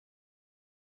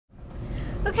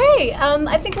Okay,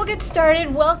 I think we'll get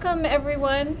started. Welcome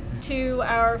everyone to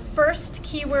our first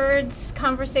keywords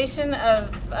conversation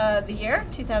of the year,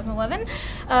 2011,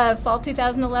 fall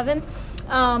 2011.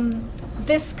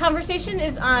 This conversation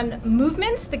is on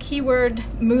movements, the keyword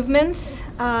movements.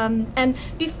 And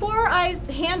before I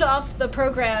hand off the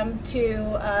program to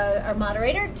our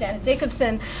moderator, Janet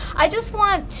Jakobsen, I just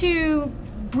want to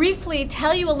briefly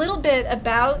tell you a little bit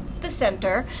about the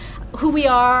center, who we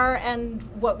are and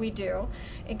what we do,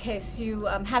 in case you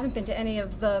haven't been to any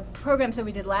of the programs that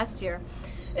we did last year.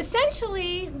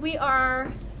 Essentially, we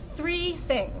are three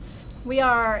things. We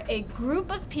are a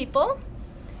group of people,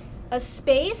 a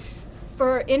space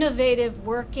for innovative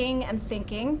working and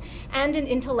thinking, and an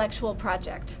intellectual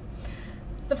project.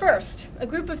 The first, a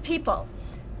group of people.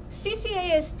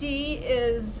 CCASD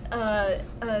is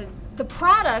the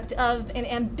product of an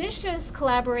ambitious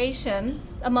collaboration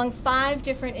among 5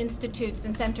 different institutes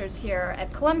and centers here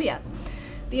at Columbia.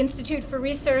 The Institute for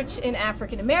Research in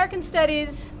African American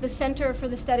Studies, the Center for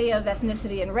the Study of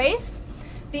Ethnicity and Race,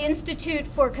 the Institute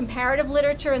for Comparative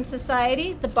Literature and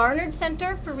Society, the Barnard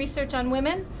Center for Research on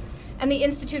Women, and the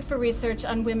Institute for Research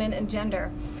on Women and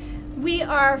Gender. We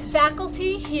are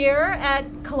faculty here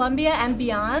at Columbia and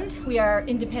beyond. We are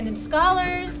independent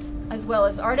scholars, as well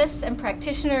as artists and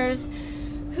practitioners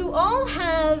who all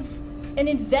have an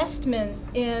investment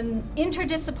in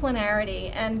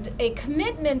interdisciplinarity and a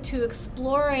commitment to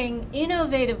exploring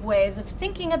innovative ways of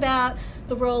thinking about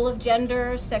the role of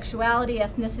gender, sexuality,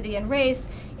 ethnicity, and race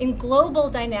in global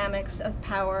dynamics of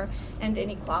power and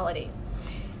inequality.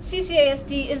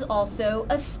 CCASD is also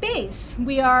a space.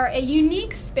 We are a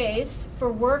unique space for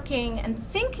working and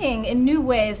thinking in new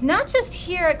ways, not just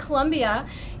here at Columbia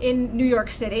in New York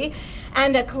City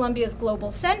and at Columbia's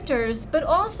global centers, but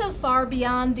also far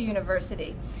beyond the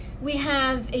university. We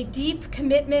have a deep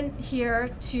commitment here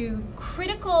to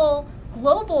critical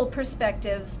global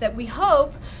perspectives that we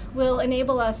hope will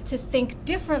enable us to think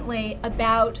differently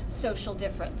about social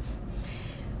difference.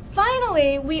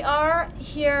 Finally, we are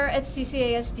here at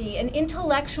CCASD an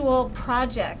intellectual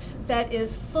project that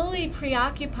is fully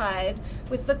preoccupied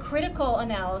with the critical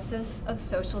analysis of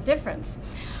social difference.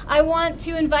 I want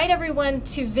to invite everyone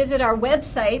to visit our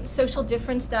website,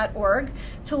 socialdifference.org,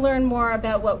 to learn more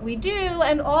about what we do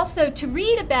and also to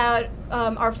read about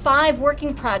our 5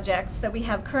 working projects that we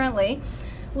have currently: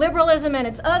 Liberalism and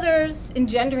Its Others,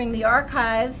 Engendering the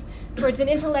Archive, Towards an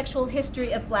Intellectual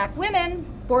History of Black Women,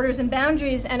 Borders and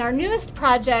Boundaries, and our newest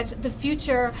project, The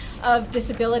Future of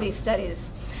Disability Studies.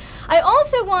 I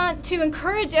also want to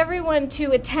encourage everyone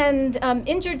to attend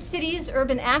Injured Cities,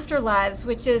 Urban Afterlives,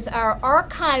 which is our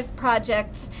archive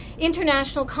project's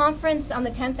international conference on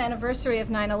the 10th anniversary of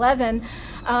 9/11.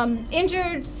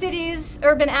 Injured Cities,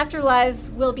 Urban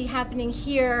Afterlives will be happening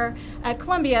here at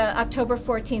Columbia October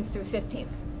 14th through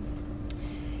 15th.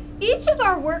 Each of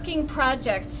our working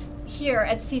projects here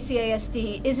at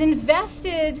CCASD is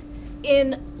invested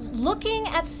in looking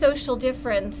at social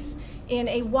difference in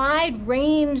a wide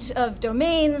range of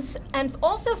domains and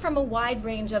also from a wide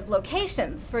range of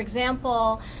locations. For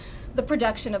example, the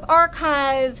production of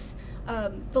archives,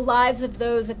 the lives of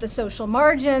those at the social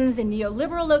margins in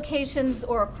neoliberal locations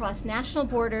or across national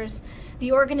borders,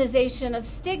 the organization of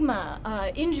stigma,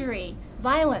 injury,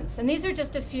 violence, and these are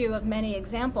just a few of many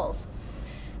examples.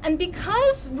 And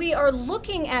because we are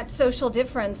looking at social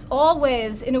difference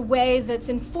always in a way that's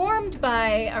informed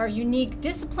by our unique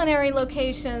disciplinary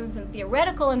locations and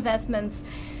theoretical investments,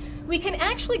 we can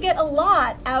actually get a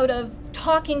lot out of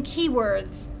talking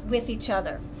keywords with each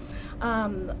other.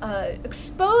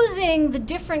 Exposing the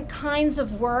different kinds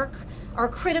of work our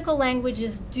critical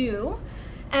languages do,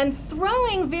 and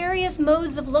throwing various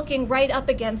modes of looking right up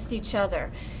against each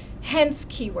other. Hence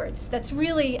keywords. That's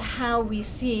really how we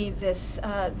see this,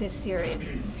 this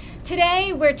series.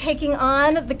 Today we're taking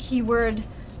on the keyword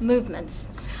movements.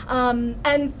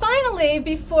 And finally,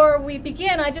 before we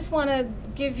begin, I just want to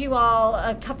give you all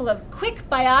a couple of quick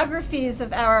biographies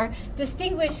of our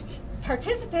distinguished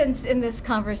participants in this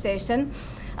conversation.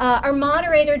 Our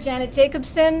moderator, Janet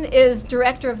Jakobsen, is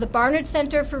director of the Barnard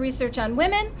Center for Research on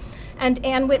Women, and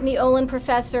Ann Whitney Olin,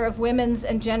 Professor of Women's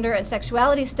and Gender and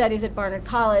Sexuality Studies at Barnard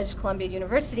College, Columbia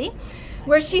University,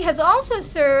 where she has also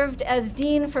served as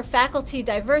Dean for Faculty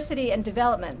Diversity and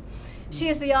Development. She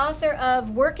is the author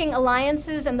of Working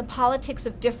Alliances and the Politics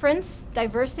of Difference,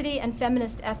 Diversity and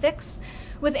Feminist Ethics,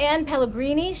 With Anne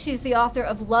Pellegrini, she's the author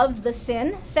of Love the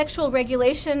Sin, Sexual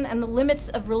Regulation and the Limits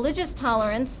of Religious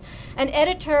Tolerance, and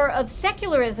editor of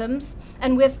Secularisms.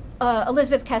 And with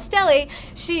Elizabeth Castelli,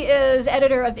 she is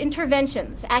editor of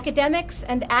Interventions, Academics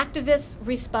and Activists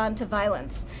Respond to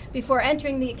Violence. Before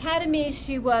entering the academy,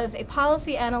 she was a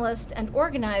policy analyst and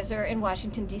organizer in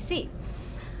Washington, D.C.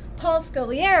 Paul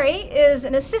Scolieri is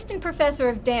an assistant professor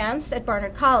of dance at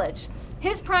Barnard College.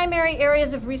 His primary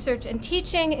areas of research and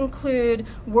teaching include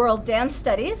world dance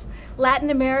studies,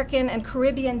 Latin American and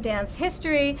Caribbean dance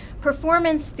history,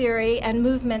 performance theory, and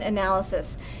movement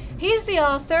analysis. He's the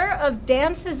author of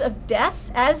Dances of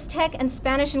Death, Aztec and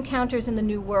Spanish Encounters in the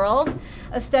New World,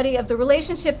 a study of the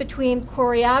relationship between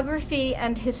choreography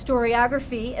and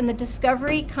historiography in the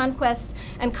discovery, conquest,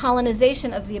 and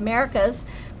colonization of the Americas,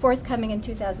 forthcoming in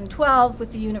 2012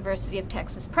 with the University of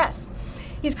Texas Press.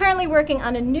 He's currently working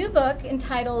on a new book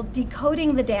entitled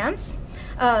Decoding the Dance,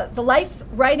 The Life,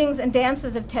 Writings, and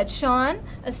Dances of Ted Shawn,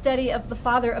 a study of the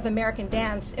father of American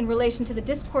dance in relation to the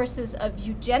discourses of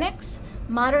eugenics,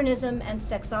 modernism, and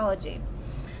sexology.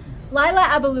 Lila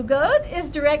Abu-Lughod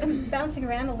is I'm bouncing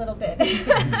around a little bit.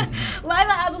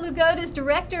 Lila Abu-Lughod is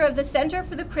director of the Center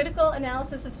for the Critical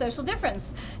Analysis of Social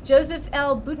Difference, Joseph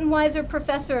L. Buttenwieser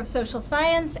Professor of Social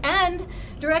Science, and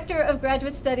director of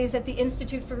graduate studies at the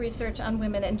Institute for Research on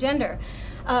Women and Gender.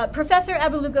 Professor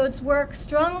Abu-Lughod's work,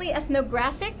 strongly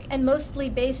ethnographic and mostly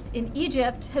based in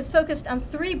Egypt, has focused on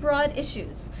three broad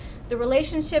issues: the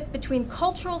relationship between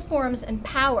cultural forms and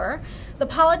power, the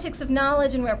politics of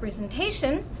knowledge and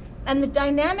representation, and the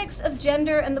dynamics of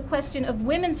gender and the question of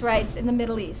women's rights in the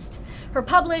Middle East. Her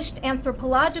published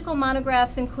anthropological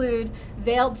monographs include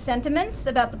Veiled Sentiments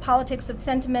about the politics of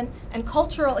sentiment and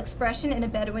cultural expression in a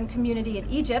Bedouin community in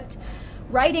Egypt,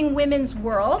 Writing Women's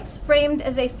Worlds, framed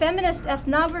as a feminist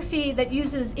ethnography that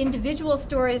uses individual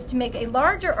stories to make a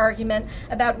larger argument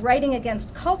about writing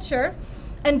against culture,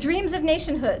 and Dreams of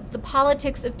Nationhood, the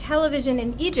Politics of Television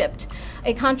in Egypt,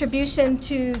 a contribution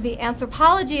to the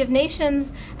anthropology of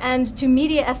nations and to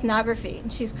media ethnography.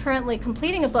 She's currently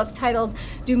completing a book titled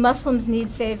Do Muslims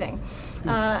Need Saving?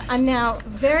 I'm now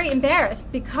very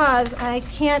embarrassed because I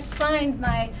can't find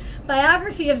my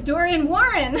biography of Dorian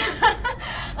Warren.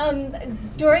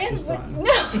 Dorian?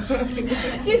 No.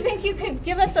 Do you think you could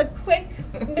give us a quick,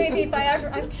 maybe,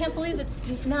 biography? I can't believe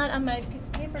it's not on my piece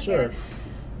of paper Sure. here.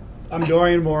 I'm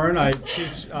Dorian Warren. I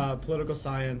teach political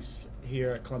science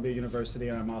here at Columbia University,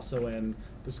 and I'm also in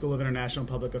the School of International and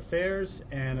Public Affairs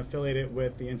and affiliated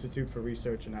with the Institute for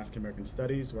Research in African American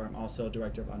Studies, where I'm also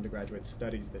Director of Undergraduate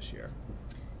Studies this year.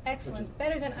 Excellent.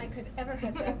 Better than I could ever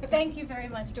have done. Thank you very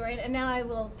much, Dorian. And now I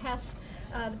will pass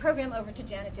the program over to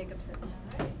Janet Jakobsen.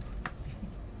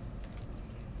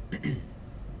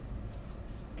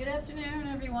 Good afternoon,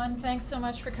 everyone. Thanks so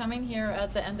much for coming here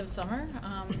at the end of summer,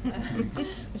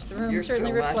 which the room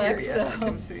certainly reflects.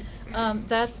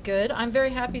 That's good. I'm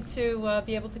very happy to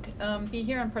be able to be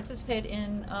here and participate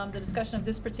in the discussion of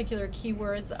this particular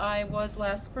keywords. I was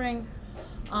last spring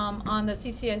on the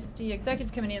CCASD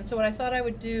Executive Committee, and so what I thought I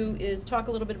would do is talk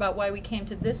a little bit about why we came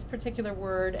to this particular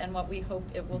word and what we hope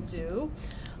it will do.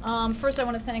 First, I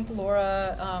want to thank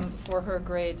Laura for her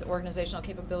great organizational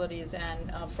capabilities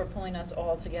and for pulling us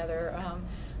all together,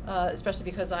 especially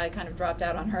because I kind of dropped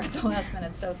out on her at the last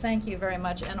minute. So thank you very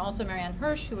much. And also Marianne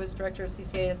Hirsch, who was director of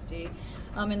CCASD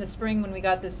in the spring when we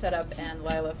got this set up, and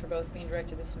Lila for both being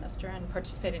director this semester and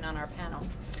participating on our panel.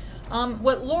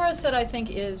 What Laura said, I think,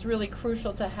 is really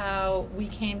crucial to how we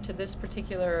came to this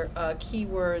particular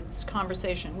keywords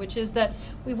conversation, which is that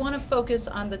we want to focus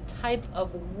on the type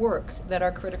of work that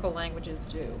our critical languages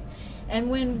do. And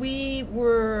when we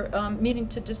were meeting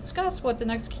to discuss what the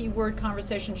next keyword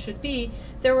conversation should be,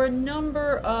 there were a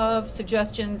number of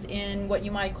suggestions in what you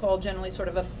might call generally sort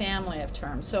of a family of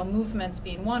terms. So movements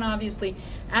being one, obviously.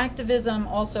 Activism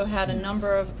also had a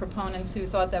number of proponents who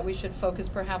thought that we should focus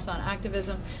perhaps on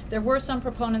activism. There were some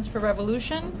proponents for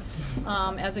revolution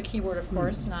as a keyword, of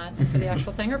course, not for the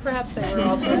actual thing, or perhaps they were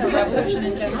also for revolution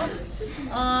in general.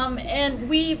 And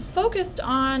we focused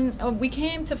on, we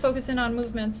came to focus in on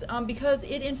movements because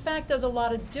it in fact does a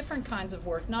lot of different kinds of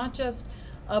work, not just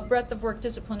a breadth of work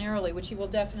disciplinarily, which you will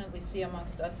definitely see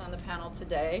amongst us on the panel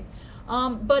today.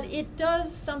 But it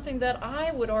does something that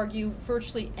I would argue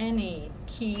virtually any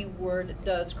keyword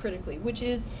does critically, which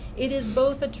is it is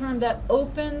both a term that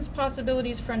opens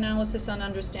possibilities for analysis and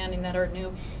understanding that are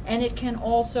new, and it can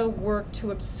also work to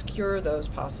obscure those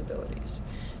possibilities.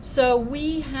 So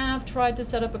we have tried to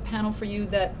set up a panel for you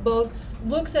that both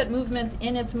looks at movements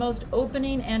in its most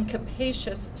opening and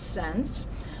capacious sense,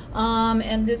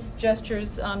 And this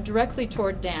gestures directly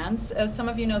toward dance. As some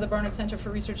of you know, the Barnard Center for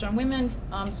Research on Women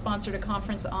sponsored a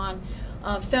conference on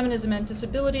feminism and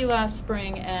disability last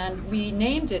spring, and we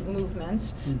named it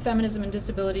Movements, Feminism and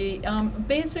Disability,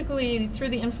 basically through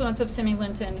the influence of Simi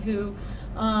Linton, who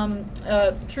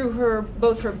through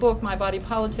both her book, My Body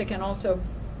Politic, and also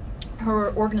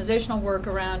her organizational work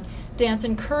around dance,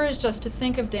 encouraged us to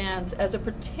think of dance as a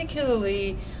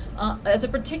particular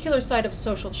site of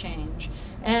social change.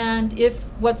 And if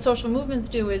what social movements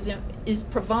do is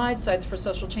provide sites for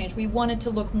social change, we wanted to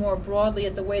look more broadly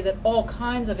at the way that all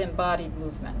kinds of embodied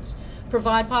movements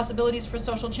provide possibilities for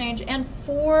social change and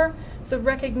for the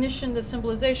recognition, the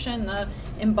symbolization, the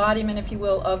embodiment, if you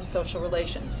will, of social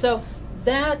relations. So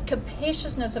that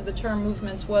capaciousness of the term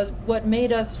movements was what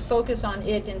made us focus on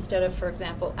it instead of, for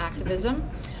example, activism.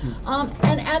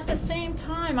 And at the same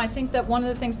time, I think that one of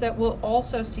the things that we'll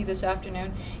also see this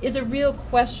afternoon is a real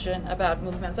question about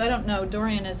movements. I don't know,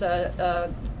 Dorian is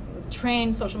a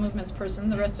trained social movements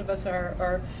person. The rest of us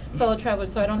are fellow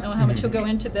travelers, so I don't know how much he'll go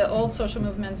into the old social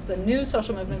movements, the new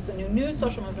social movements, the new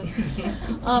social movements,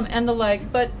 and the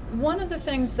like. But one of the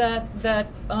things that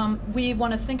we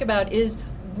want to think about is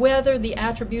whether the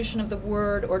attribution of the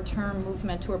word or term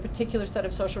movement to a particular set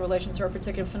of social relations or a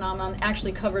particular phenomenon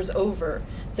actually covers over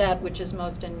that which is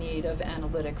most in need of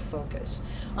analytic focus.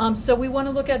 So we want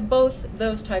to look at both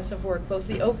those types of work, both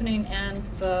the opening and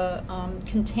the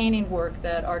containing work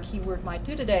that our keyword might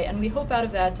do today, and we hope out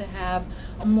of that to have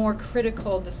a more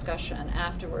critical discussion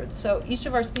afterwards. So each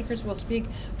of our speakers will speak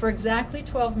for exactly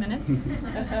 12 minutes,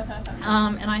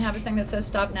 and I have a thing that says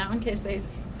stop now in case they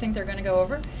think they're going to go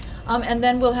over. And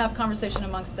then we'll have conversation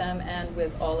amongst them and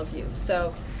with all of you.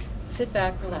 So sit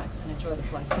back, relax, and enjoy the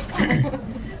flight.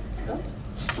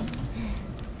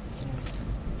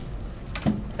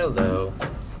 Hello.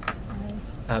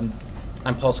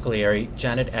 I'm Paul Scolieri.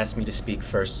 Janet asked me to speak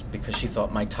first because she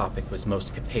thought my topic was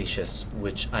most capacious,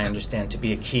 which I understand to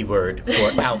be a key word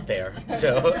for out there.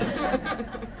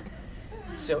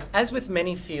 So, as with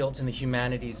many fields in the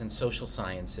humanities and social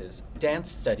sciences,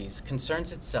 dance studies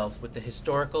concerns itself with the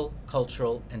historical,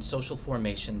 cultural, and social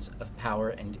formations of power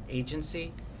and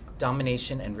agency,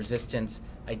 domination and resistance,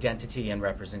 identity and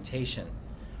representation.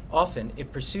 Often,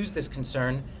 it pursues this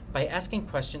concern by asking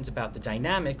questions about the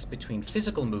dynamics between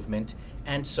physical movement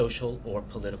and social or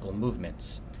political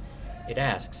movements. It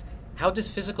asks, how does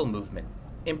physical movement,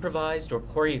 improvised or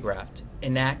choreographed,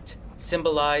 enact,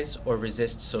 symbolize, or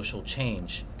resist social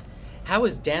change? How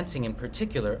is dancing in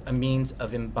particular a means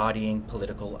of embodying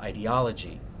political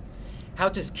ideology? How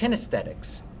does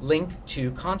kinesthetics link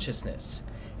to consciousness?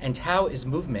 And how is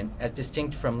movement, as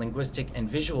distinct from linguistic and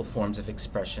visual forms of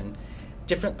expression,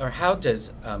 how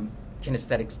does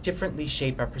kinesthetics differently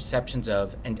shape our perceptions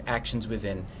of and actions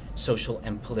within social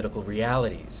and political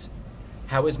realities?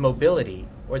 How is mobility,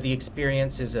 or the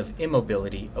experiences of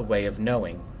immobility, a way of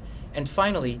knowing? And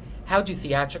finally, how do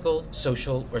theatrical,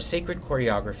 social, or sacred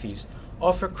choreographies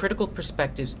offer critical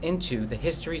perspectives into the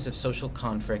histories of social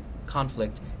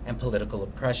conflict and political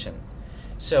oppression?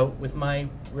 So with my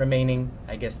remaining,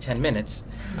 10 minutes,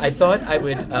 I thought I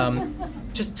would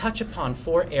just touch upon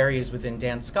 4 areas within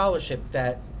dance scholarship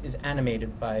that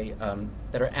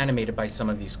are animated by some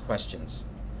of these questions.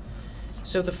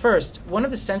 So the first, one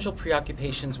of the central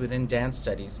preoccupations within dance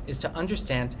studies is to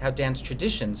understand how dance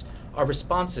traditions are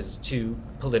responses to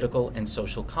political and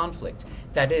social conflict.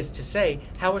 That is to say,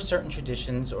 how are certain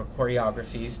traditions or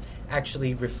choreographies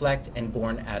actually reflect and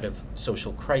born out of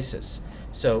social crisis.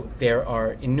 So there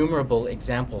are innumerable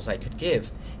examples I could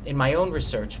give in my own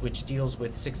research, which deals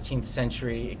with 16th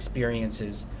century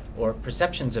experiences or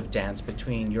perceptions of dance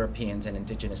between Europeans and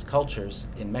indigenous cultures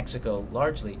in Mexico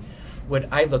largely. What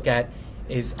I look at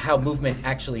is how movement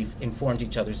actually informed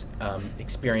each other's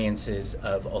experiences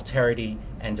of alterity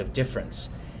and of difference.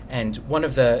 And one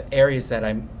of the areas that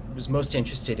I was most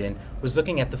interested in was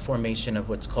looking at the formation of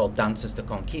what's called danzas de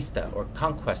conquista, or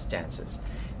conquest dances.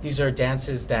 These are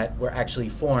dances that were actually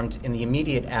formed in the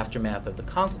immediate aftermath of the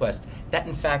conquest that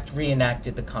in fact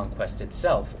reenacted the conquest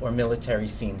itself, or military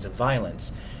scenes of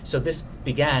violence. So this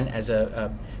began as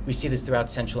we see this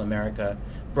throughout Central America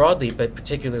broadly, but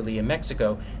particularly in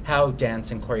Mexico, how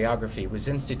dance and choreography was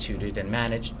instituted and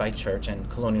managed by church and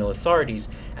colonial authorities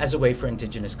as a way for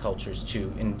indigenous cultures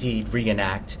to indeed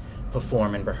reenact,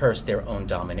 perform, and rehearse their own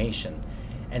domination,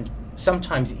 and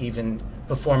sometimes even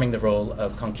performing the role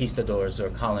of conquistadors or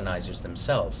colonizers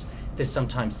themselves. This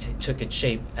sometimes took its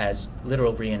shape as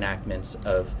literal reenactments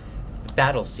of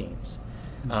battle scenes.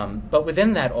 But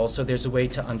within that also there's a way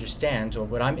to understand, or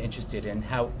what I'm interested in,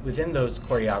 how within those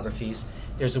choreographies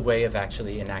there's a way of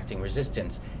actually enacting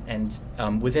resistance. And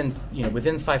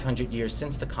within 500 years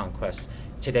since the conquest,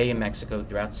 today in Mexico,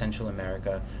 throughout Central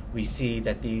America, we see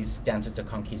that these dances de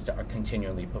conquista are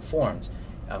continually performed,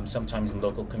 sometimes in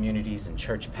local communities and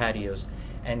church patios.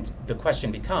 And the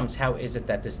question becomes, how is it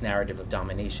that this narrative of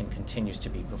domination continues to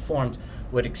be performed?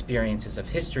 What experiences of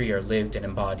history are lived and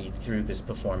embodied through this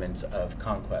performance of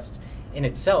conquest? In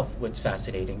itself, what's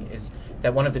fascinating is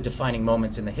that one of the defining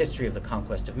moments in the history of the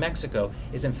conquest of Mexico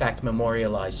is in fact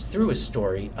memorialized through a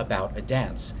story about a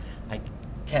dance. I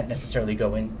can't necessarily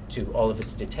go into all of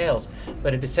its details,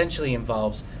 but it essentially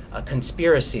involves a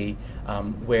conspiracy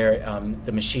where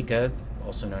the Mexica,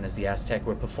 also known as the Aztec,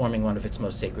 were performing one of its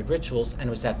most sacred rituals, and it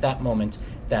was at that moment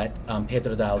that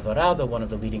Pedro de Alvarado, one of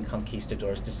the leading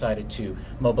conquistadors, decided to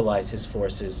mobilize his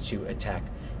forces to attack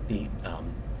the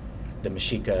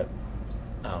Mexica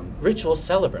ritual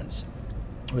celebrants.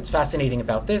 What's fascinating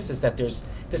about this is that this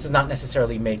does not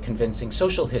necessarily make convincing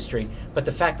social history, but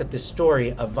the fact that this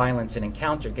story of violence and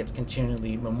encounter gets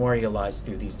continually memorialized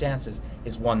through these dances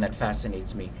is one that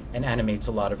fascinates me and animates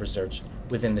a lot of research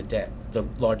within the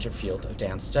larger field of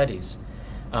dance studies.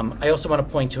 I also want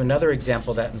to point to another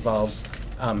example that involves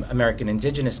American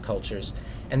indigenous cultures,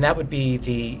 and that would be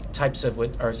the types of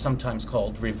what are sometimes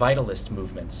called revitalist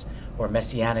movements or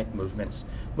messianic movements,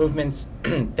 movements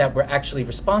that were actually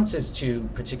responses to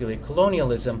particularly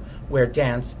colonialism, where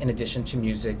dance, in addition to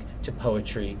music, to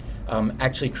poetry,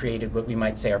 actually created what we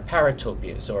might say are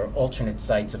paratopias, or alternate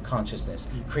sites of consciousness,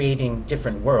 creating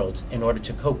different worlds in order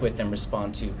to cope with and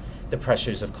respond to the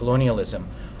pressures of colonialism.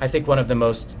 I think one of the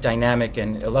most dynamic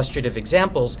and illustrative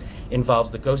examples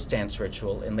involves the ghost dance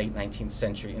ritual in late 19th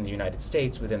century in the United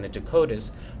States within the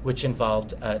Dakotas, which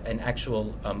involved an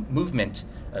actual movement,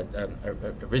 a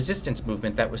resistance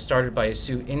movement that was started by a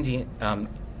Sioux Indian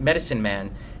medicine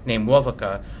man named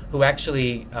Wovoka, who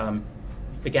actually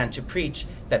began to preach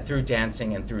that through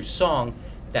dancing and through song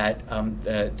that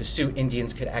the Sioux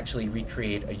Indians could actually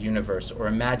recreate a universe or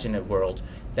imagine a world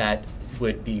that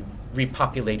would be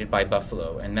repopulated by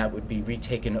buffalo, and that would be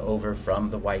retaken over from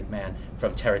the white man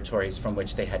from territories from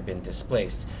which they had been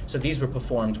displaced. So these were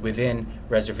performed within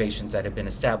reservations that had been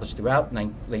established throughout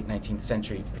late 19th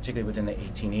century, particularly within the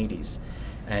 1880s.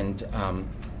 And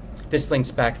this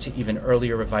links back to even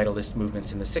earlier revitalist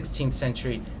movements in the 16th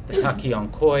century, the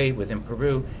Taquioncoy within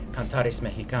Peru, Cantares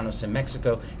Mexicanos in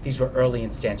Mexico. These were early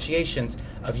instantiations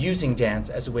of using dance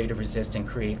as a way to resist and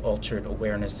create altered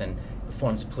awareness and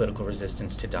forms of political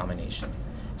resistance to domination.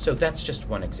 So that's just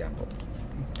one example.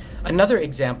 Another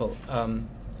example,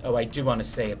 I do want to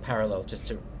say a parallel, just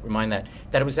to remind that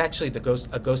it was actually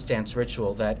a ghost dance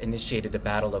ritual that initiated the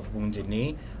Battle of Wounded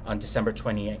Knee on December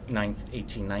 29th,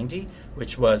 1890,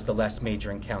 which was the last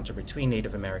major encounter between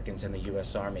Native Americans and the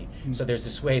U.S. Army. So there's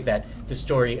this way that the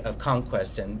story of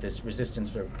conquest and this resistance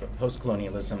for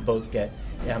post-colonialism both get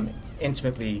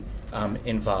intimately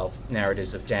involved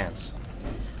narratives of dance.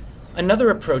 Another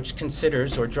approach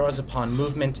considers or draws upon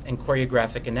movement and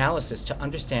choreographic analysis to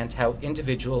understand how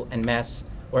individual and mass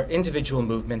or individual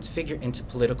movements figure into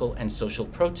political and social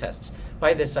protests.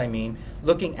 By this I mean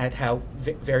looking at how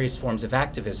various forms of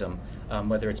activism,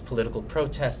 whether it's political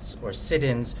protests or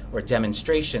sit-ins or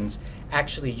demonstrations,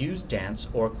 actually use dance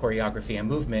or choreography and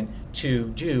movement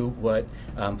to do what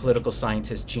political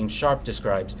scientist Gene Sharp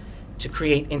describes, to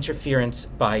create interference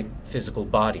by physical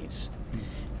bodies.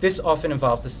 This often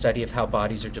involves the study of how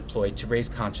bodies are deployed to raise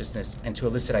consciousness and to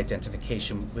elicit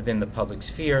identification within the public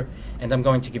sphere. And I'm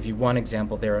going to give you one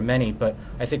example. There are many, but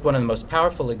I think one of the most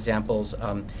powerful examples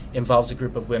involves a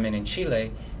group of women in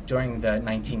Chile during the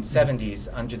 1970s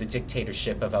under the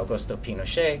dictatorship of Augusto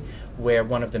Pinochet, where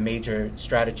one of the major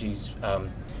strategies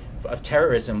of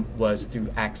terrorism was through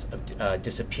acts of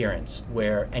disappearance,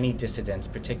 where any dissidents,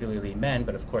 particularly men,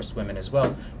 but of course women as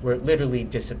well, were literally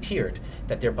disappeared,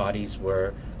 that their bodies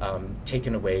were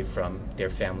taken away from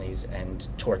their families and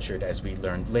tortured, as we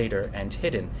learned later, and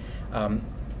hidden.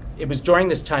 It was during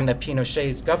this time that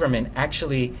Pinochet's government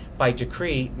actually, by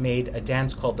decree, made a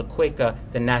dance called the cueca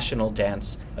the national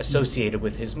dance associated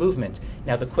with his movement.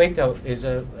 Now, the cueca is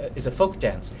a folk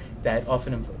dance that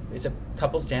often is a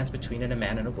couple's dance between a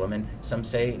man and a woman. Some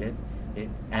say it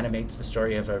animates the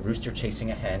story of a rooster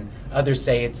chasing a hen. Others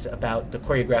say it's about the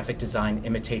choreographic design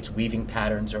imitates weaving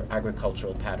patterns or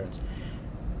agricultural patterns.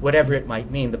 Whatever it might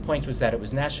mean, the point was that it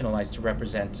was nationalized to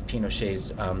represent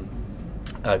Pinochet's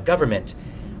government.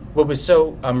 What was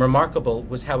so remarkable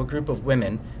was how a group of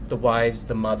women, the wives,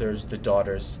 the mothers, the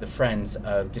daughters, the friends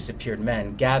of disappeared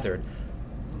men, gathered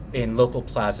in local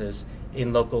plazas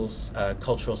in local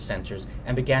cultural centers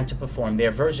and began to perform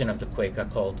their version of the cueca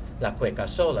called la cueca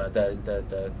sola,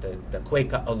 the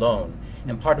cueca alone.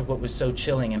 And part of what was so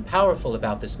chilling and powerful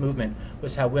about this movement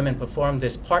was how women performed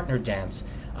this partner dance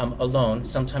alone,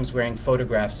 sometimes wearing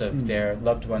photographs of their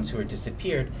loved ones who had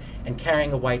disappeared, and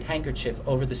carrying a white handkerchief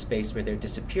over the space where their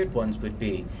disappeared ones would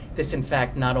be. This, in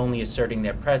fact, not only asserting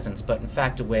their presence, but in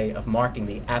fact a way of marking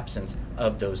the absence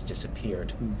of those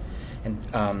disappeared.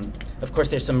 And of course,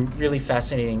 there's some really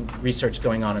fascinating research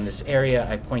going on in this area.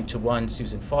 I point to one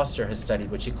Susan Foster has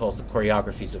studied, what she calls the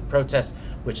choreographies of protest,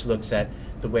 which looks at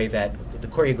the way that the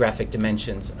choreographic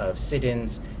dimensions of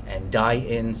sit-ins and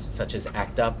die-ins, such as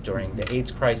ACT UP during the AIDS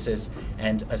crisis,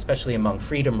 and especially among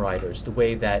freedom riders, the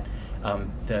way that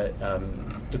the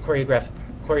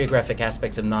choreographic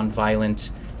aspects of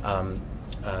nonviolent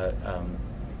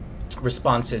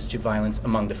responses to violence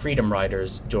among the freedom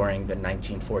riders during the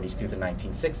 1940s through the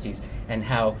 1960s, and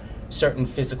how certain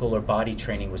physical or body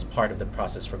training was part of the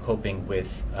process for coping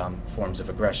with forms of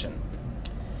aggression.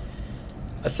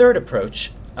 A third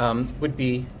approach would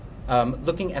be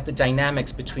looking at the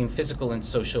dynamics between physical and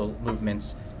social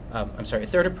movements. A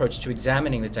third approach to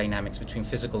examining the dynamics between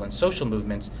physical and social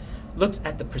movements looks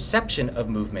at the perception of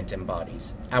movement in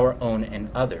bodies, our own and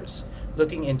others,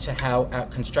 looking into how our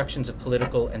constructions of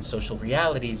political and social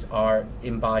realities are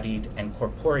embodied and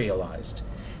corporealized.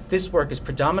 This work is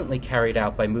predominantly carried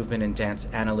out by movement and dance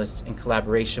analysts in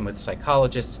collaboration with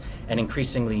psychologists and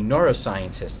increasingly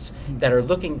neuroscientists that are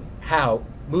looking how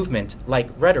movement, like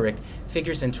rhetoric,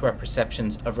 figures into our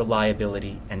perceptions of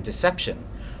reliability and deception,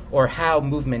 or how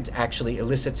movement actually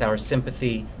elicits our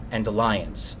sympathy and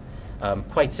alliance.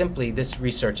 Quite simply, this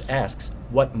research asks,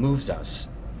 what moves us?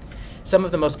 Some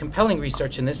of the most compelling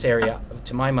research in this area,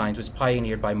 to my mind, was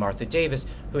pioneered by Martha Davis,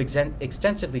 who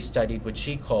extensively studied what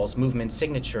she calls movement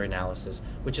signature analysis,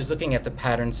 which is looking at the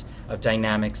patterns of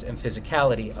dynamics and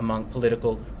physicality among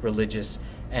political, religious,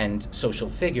 and social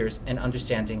figures, and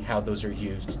understanding how those are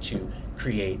used to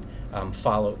create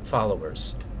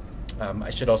followers.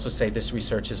 I should also say this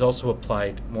research is also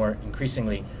applied more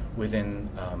increasingly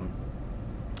within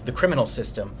the criminal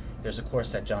system. There's a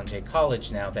course at John Jay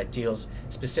College now that deals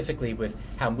specifically with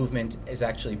how movement is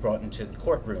actually brought into the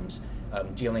courtrooms,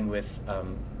 dealing with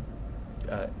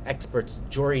experts,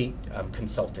 jury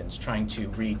consultants trying to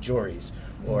read juries,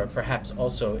 or perhaps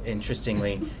also,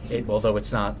 interestingly, although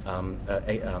it's not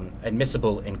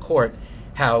admissible in court,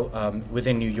 how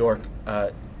within New York,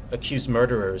 accused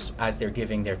murderers, as they're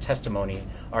giving their testimony,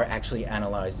 are actually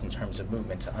analyzed in terms of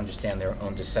movement to understand their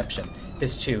own deception.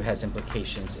 This, too, has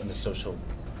implications in the social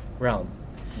realm.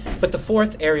 But the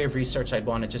fourth area of research I'd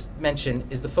want to just mention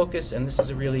is the focus, and this is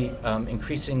a really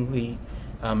increasingly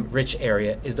rich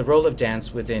area, is the role of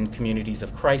dance within communities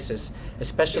of crisis,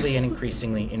 especially and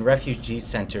increasingly in refugee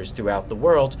centers throughout the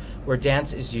world, where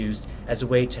dance is used as a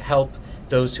way to help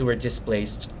those who are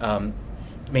displaced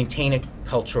maintain a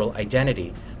cultural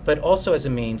identity, but also as a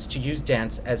means to use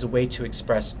dance as a way to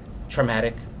express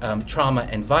trauma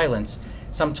and violence,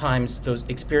 sometimes those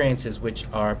experiences which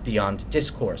are beyond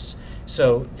discourse.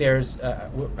 So there's,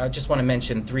 I just want to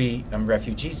mention three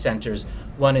refugee centers.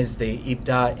 One is the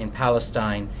IBDA in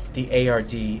Palestine, the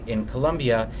ARD in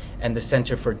Colombia, and the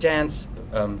Center for Dance,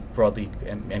 broadly,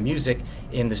 and Music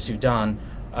in the Sudan,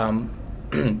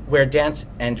 where dance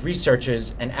and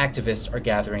researchers and activists are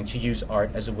gathering to use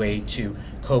art as a way to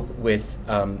cope with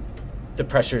the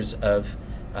pressures of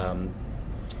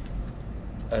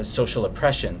social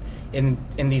oppression. In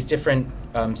these different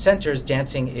centers,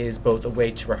 dancing is both a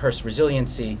way to rehearse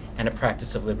resiliency and a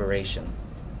practice of liberation.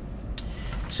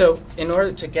 So in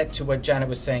order to get to what Janet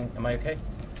was saying, am I okay?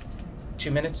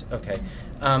 2 minutes? Okay.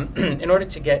 In order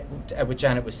to get at what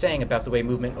Janet was saying about the way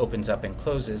movement opens up and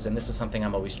closes, and this is something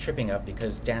I'm always tripping up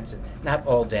because dance, not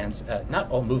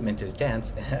all movement is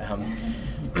dance,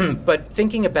 but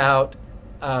thinking about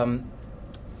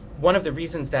one of the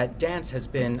reasons that dance has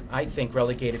been, I think,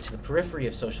 relegated to the periphery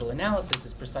of social analysis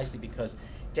is precisely because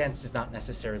dance does not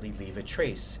necessarily leave a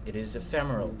trace. It is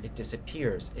ephemeral, it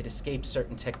disappears, it escapes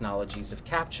certain technologies of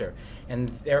capture, and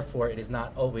therefore it is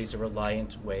not always a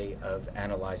reliant way of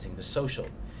analyzing the social.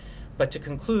 But to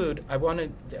conclude, I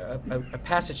wanted a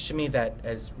passage to me that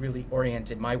has really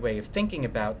oriented my way of thinking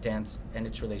about dance and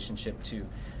its relationship to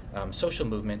social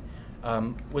movement,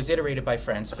 was iterated by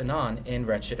Frantz Fanon in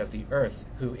Wretched of the Earth,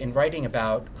 who, in writing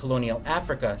about colonial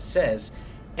Africa, says,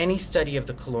 any study of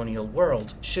the colonial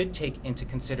world should take into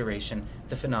consideration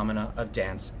the phenomena of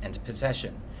dance and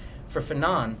possession. For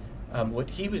Fanon, what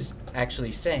he was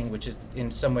actually saying, which is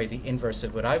in some way the inverse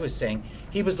of what I was saying,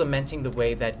 he was lamenting the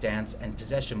way that dance and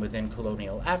possession within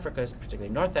colonial Africa, particularly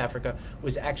North Africa,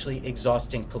 was actually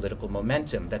exhausting political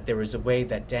momentum, that there was a way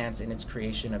that dance in its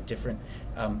creation of different,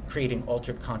 creating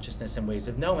altered consciousness and ways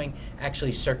of knowing,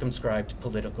 actually circumscribed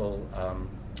political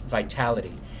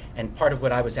vitality. And part of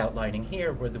what I was outlining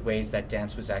here were the ways that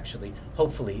dance was actually,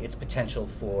 hopefully, its potential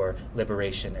for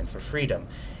liberation and for freedom.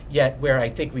 Yet where I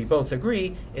think we both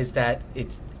agree is that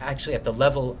it's actually at the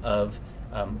level of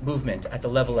movement, at the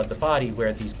level of the body,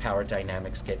 where these power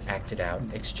dynamics get acted out,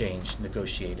 exchanged,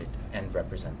 negotiated, and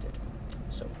represented.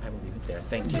 So I will leave it there.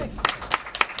 Thank you.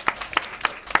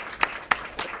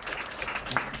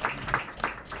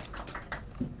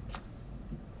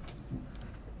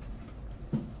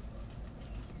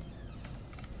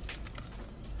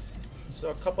 So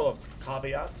a couple of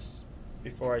caveats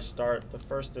before I start. The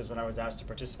first is when I was asked to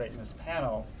participate in this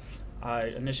panel, I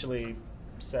initially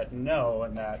said no,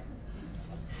 and that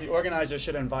the organizer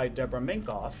should invite Deborah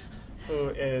Minkoff, who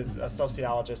is a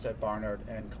sociologist at Barnard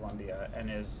in Columbia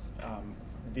and is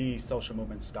the social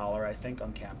movement scholar, I think,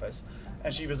 on campus.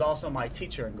 And she was also my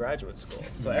teacher in graduate school.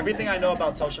 So everything I know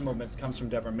about social movements comes from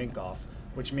Deborah Minkoff,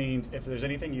 which means if there's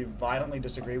anything you violently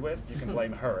disagree with, you can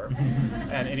blame her.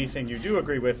 And anything you do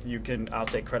agree with, I'll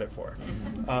take credit for.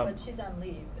 But she's on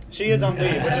leave. She is on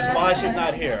leave, which is why she's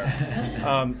not here.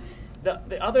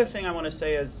 The other thing I want to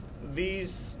say is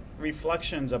these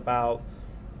reflections about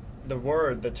the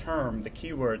word, the term, the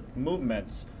keyword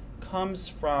movements comes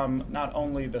from not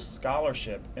only the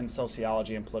scholarship in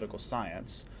sociology and political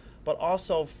science, but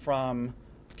also from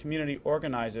community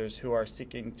organizers who are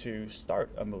seeking to start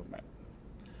a movement.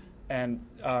 And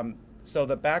so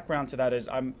the background to that is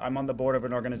I'm on the board of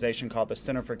an organization called the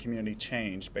Center for Community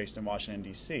Change based in Washington,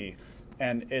 D.C.,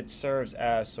 and it serves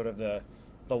as sort of the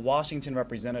Washington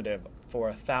representative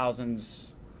for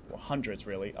thousands, or hundreds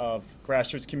really, of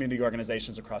grassroots community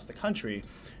organizations across the country.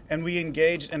 And we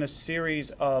engaged in a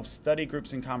series of study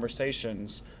groups and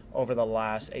conversations over the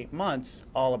last 8 months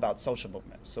all about social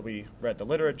movements. So we read the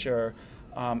literature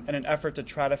in an effort to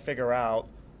try to figure out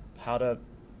how to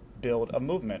build a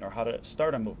movement or how to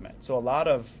start a movement. So a lot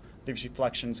of these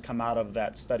reflections come out of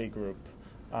that study group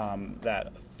that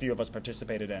a few of us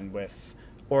participated in with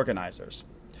organizers.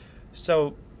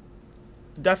 So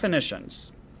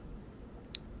definitions.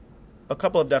 A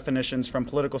couple of definitions from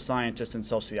political scientists and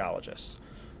sociologists.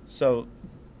 So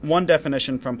one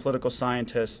definition from political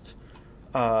scientist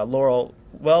Laurel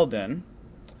Weldon,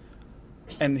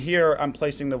 and here I'm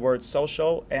placing the word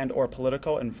social and or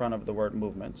political in front of the word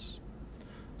movements.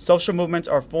 Social movements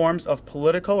are forms of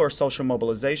political or social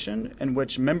mobilization in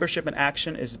which membership and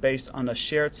action is based on a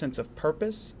shared sense of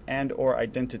purpose and or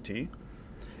identity,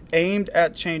 aimed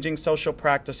at changing social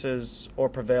practices or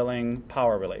prevailing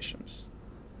power relations.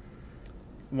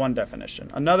 One definition.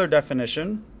 Another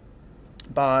definition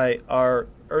by our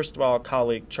erstwhile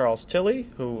colleague Charles Tilly,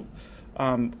 who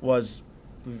was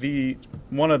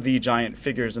one of the giant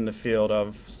figures in the field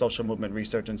of social movement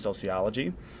research and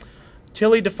sociology.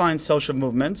 Tilly defines social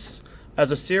movements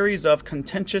as a series of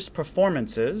contentious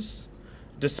performances,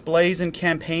 displays, and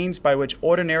campaigns by which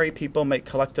ordinary people make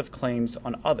collective claims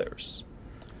on others.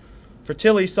 For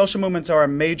Tilly, social movements are a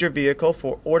major vehicle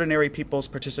for ordinary people's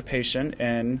participation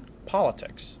in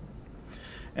politics.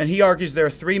 And he argues there are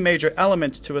three major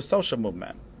elements to a social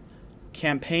movement: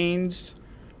 campaigns,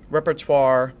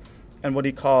 repertoire, and what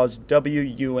he calls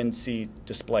WUNC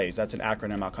displays. That's an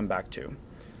acronym I'll come back to.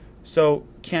 So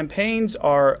campaigns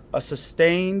are a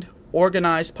sustained,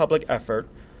 organized public effort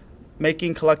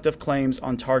making collective claims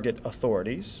on target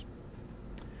authorities.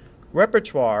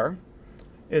 Repertoire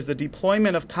is the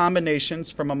deployment of combinations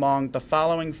from among the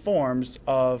following forms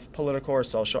of political or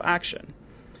social action: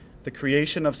 the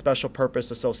creation of special purpose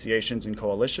associations and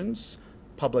coalitions,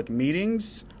 public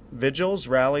meetings, vigils,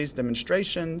 rallies,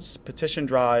 demonstrations, petition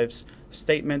drives,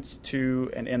 statements to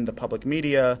and in the public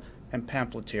media, and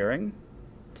pamphleteering.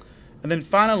 And then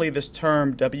finally, this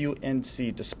term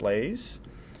WNC displays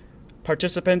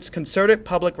participants' concerted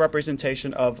public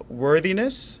representation of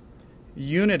worthiness,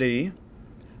 unity,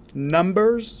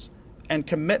 numbers, and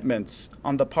commitments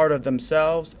on the part of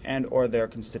themselves and or their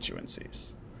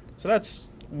constituencies. So that's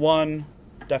one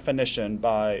definition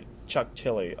by Chuck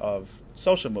Tilly of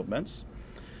social movements.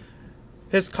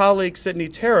 His colleague Sidney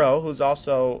Tarrow, who's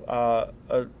also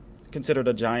considered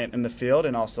a giant in the field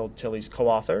and also Tilly's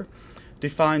co-author,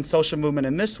 defines social movement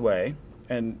in this way,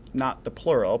 and not the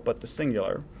plural, but the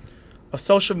singular. A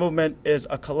social movement is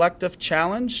a collective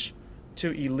challenge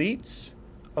to elites,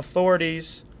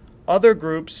 authorities, other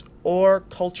groups, or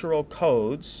cultural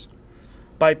codes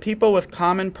by people with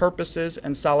common purposes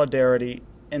and solidarity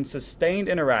in sustained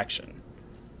interaction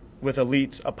with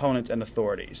elites, opponents, and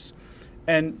authorities.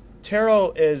 And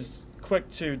Terrell is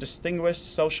quick to distinguish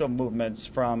social movements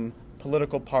from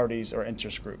political parties or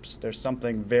interest groups. There's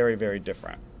something very, very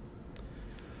different.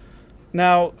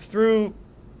 Now, through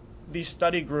these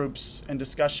study groups and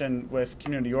discussion with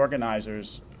community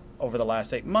organizers over the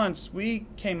last 8 months, we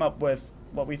came up with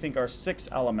what we think are 6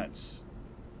 elements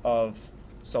of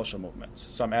social movements.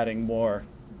 So I'm adding more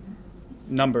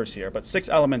numbers here, but 6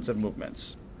 elements of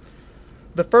movements.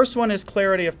 The first one is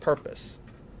clarity of purpose.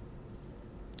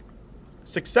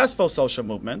 Successful social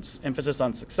movements, emphasis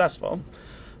on successful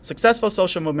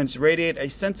social movements radiate a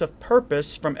sense of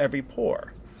purpose from every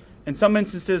pore. In some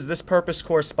instances, this purpose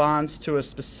corresponds to a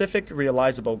specific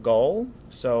realizable goal,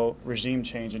 so regime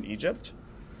change in Egypt.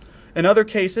 In other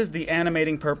cases, the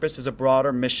animating purpose is a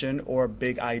broader mission or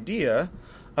big idea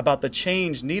about the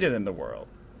change needed in the world.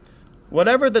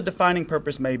 Whatever the defining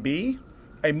purpose may be,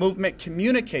 a movement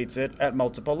communicates it at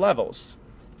multiple levels,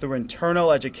 through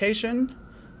internal education,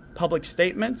 public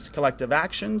statements, collective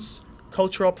actions,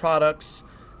 cultural products,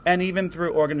 and even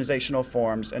through organizational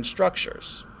forms and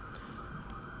structures.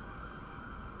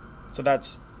 So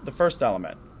that's the first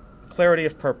element, clarity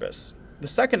of purpose. The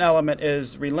second element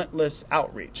is relentless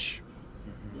outreach.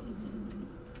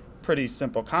 Pretty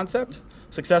simple concept.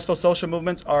 Successful social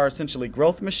movements are essentially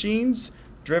growth machines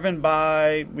driven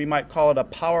by, we might call it a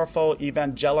powerful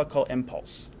evangelical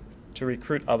impulse to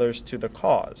recruit others to the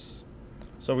cause.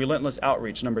 So relentless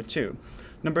outreach, number 2.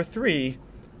 Number 3,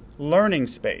 learning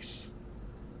space.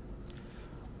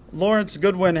 Lawrence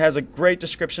Goodwin has a great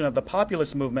description of the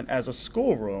populist movement as a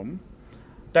schoolroom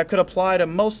that could apply to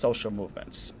most social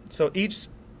movements. So each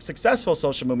successful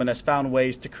social movement has found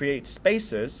ways to create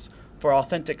spaces for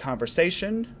authentic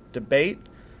conversation, debate,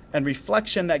 and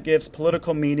reflection that gives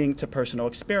political meaning to personal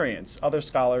experience. Other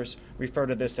scholars refer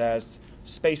to this as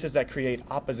spaces that create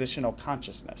oppositional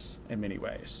consciousness in many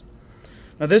ways.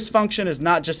 Now, this function is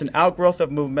not just an outgrowth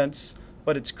of movements,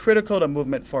 but it's critical to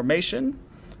movement formation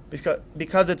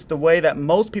because it's the way that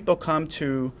most people come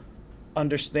to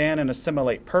understand and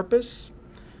assimilate purpose,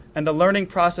 and the learning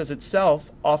process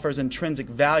itself offers intrinsic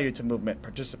value to movement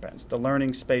participants. The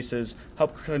learning spaces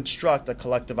help construct a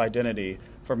collective identity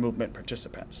for movement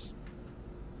participants.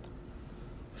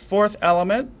 Fourth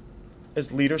element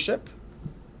is leadership.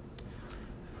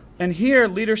 And here,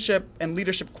 leadership and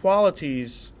leadership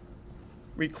qualities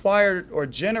required or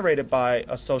generated by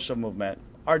a social movement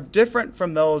are different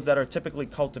from those that are typically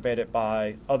cultivated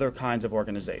by other kinds of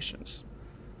organizations.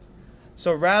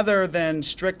 So rather than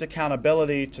strict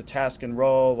accountability to task and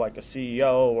role like a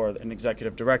CEO or an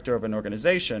executive director of an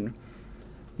organization,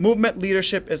 movement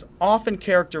leadership is often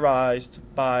characterized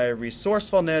by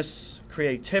resourcefulness,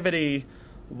 creativity,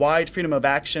 wide freedom of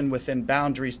action within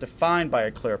boundaries defined by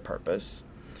a clear purpose,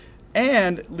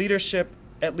 and leadership,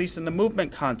 at least in the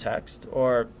movement context,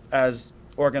 or as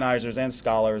organizers and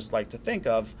scholars like to think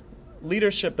of,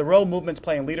 leadership, the role movements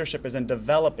play in leadership is in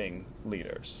developing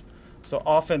leaders. So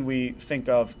often we think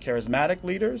of charismatic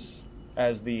leaders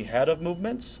as the head of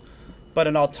movements, but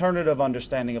an alternative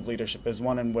understanding of leadership is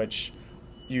one in which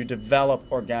you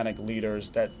develop organic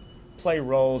leaders that play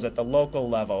roles at the local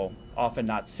level, often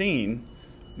not seen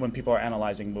when people are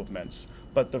analyzing movements,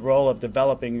 but the role of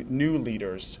developing new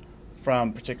leaders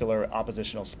from particular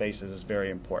oppositional spaces is very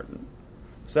important.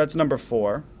 So that's number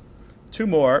 4. 2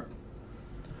 more.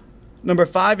 Number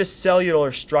 5 is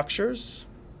cellular structures.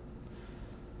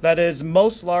 That is,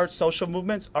 most large social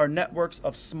movements are networks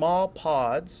of small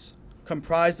pods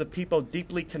comprised of people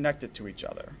deeply connected to each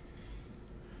other.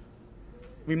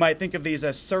 We might think of these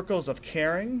as circles of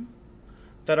caring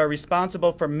that are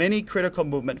responsible for many critical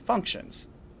movement functions.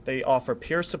 They offer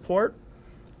peer support,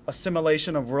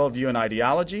 assimilation of worldview and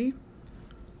ideology,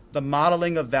 the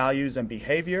modeling of values and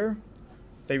behavior.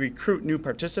 They recruit new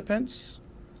participants,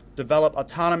 develop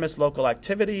autonomous local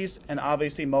activities, and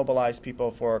obviously mobilize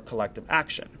people for collective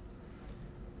action.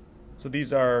 So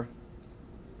these are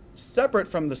separate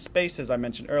from the spaces I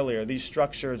mentioned earlier. These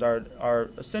structures are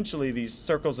essentially these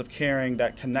circles of caring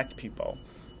that connect people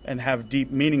and have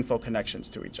deep, meaningful connections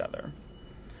to each other.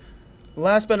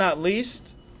 Last but not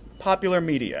least, popular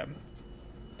media.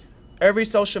 Every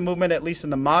social movement, at least in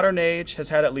the modern age, has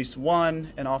had at least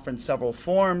one and often several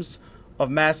forms of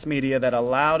mass media that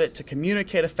allowed it to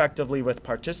communicate effectively with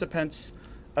participants,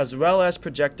 as well as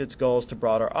project its goals to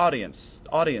broader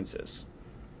audiences.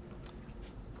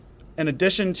 In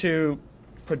addition to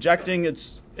projecting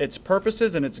its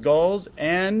purposes and its goals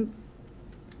and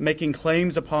making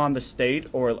claims upon the state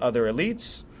or other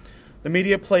elites, the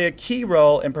media play a key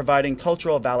role in providing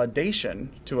cultural validation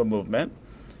to a movement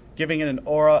giving it an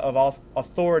aura of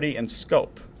authority and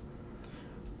scope.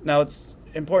 Now, it's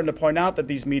important to point out that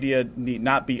these media need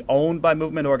not be owned by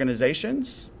movement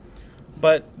organizations,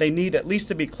 but they need at least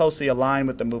to be closely aligned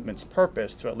with the movement's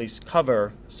purpose to at least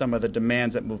cover some of the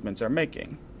demands that movements are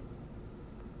making.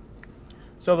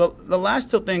 So the last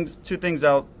two things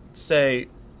I'll say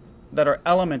that are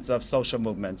elements of social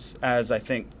movements, as I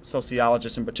think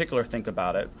sociologists in particular think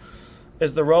about it,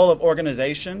 is the role of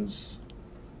organizations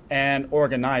and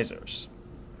organizers.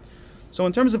 So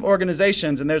in terms of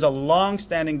organizations, and there's a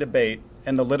long-standing debate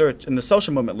in the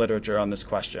social movement literature on this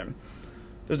question,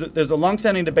 there's a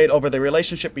long-standing debate over the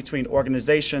relationship between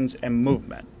organizations and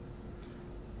movement,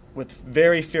 with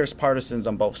very fierce partisans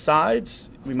on both sides.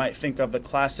 We might think of the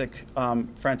classic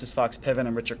Francis Fox Piven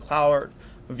and Richard Cloward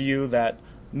view that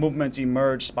movements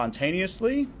emerge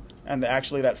spontaneously, and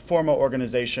actually that formal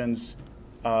organizations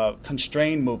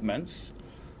constrain movements,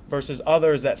 versus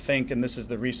others that think, and this is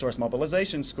the resource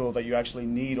mobilization school, that you actually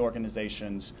need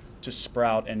organizations to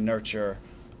sprout and nurture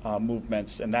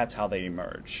movements, and that's how they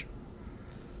emerge.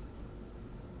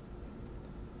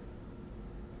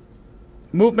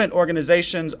 Movement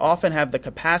organizations often have the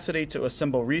capacity to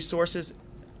assemble resources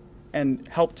and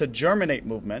help to germinate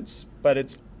movements, but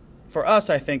it's, for us,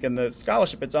 I think, in the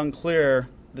scholarship, it's unclear,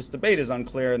 this debate is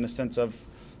unclear in the sense of,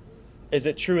 is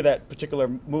it true that particular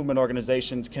movement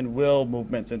organizations can will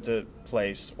movements into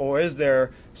place, or is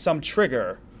there some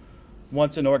trigger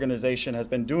once an organization has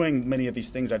been doing many of these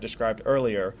things I described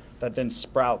earlier that then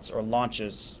sprouts or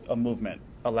launches a movement,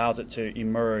 allows it to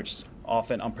emerge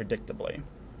often unpredictably?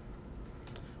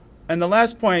 And the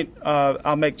last point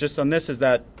I'll make just on this is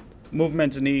that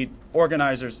movements need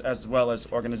organizers as well as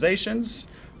organizations,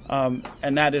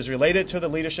 and that is related to the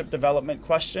leadership development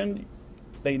question.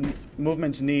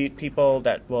 Movements need people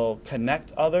that will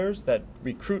connect others, that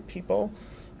recruit people,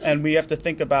 and we have to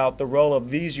think about the role of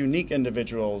these unique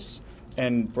individuals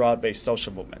in broad-based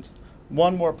social movements.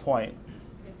 One more point,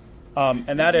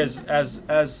 and that is, as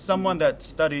someone that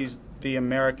studies the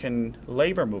American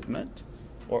labor movement,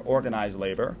 or organized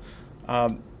labor,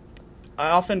 I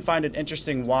often find it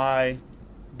interesting why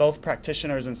both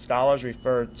practitioners and scholars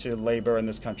refer to labor in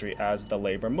this country as the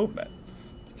labor movement,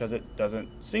 because it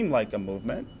doesn't seem like a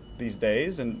movement these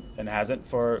days, and hasn't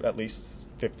for at least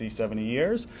 50, 70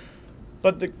 years.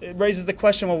 But it raises the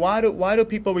question, well, why do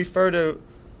people refer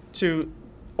to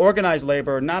organized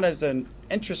labor not as an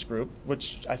interest group,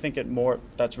 which I think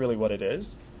that's really what it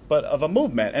is, but of a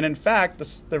movement? And in fact,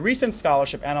 the recent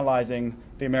scholarship analyzing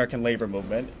the American labor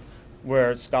movement,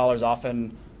 where scholars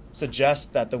often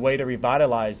suggest that the way to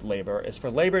revitalize labor is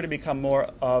for labor to become more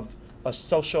of a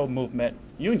social movement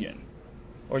union,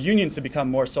 or unions to become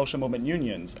more social movement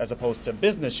unions as opposed to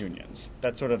business unions.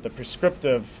 That's sort of the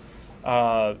prescriptive,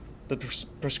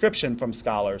 prescription from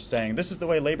scholars saying this is the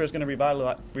way labor is going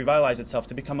to revitalize itself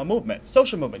to become a movement,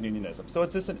 social movement unionism. So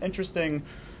it's just an interesting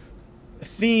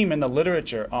theme in the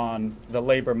literature on the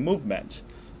labor movement,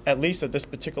 at least at this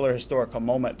particular historical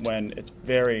moment when it's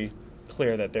very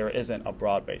clear that there isn't a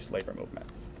broad-based labor movement.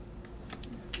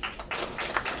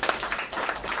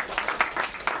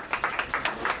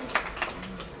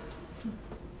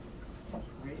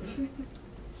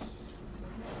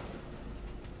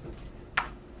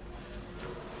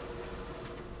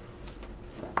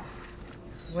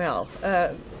 Well,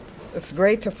 it's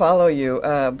great to follow you,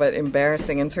 but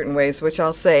embarrassing in certain ways, which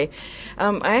I'll say.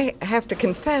 I have to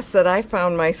confess that I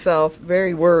found myself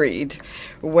very worried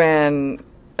when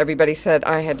everybody said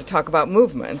I had to talk about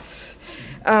movements,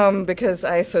 because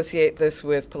I associate this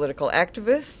with political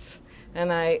activists,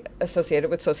 and I associate it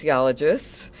with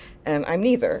sociologists, and I'm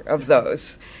neither of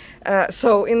those.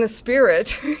 So in the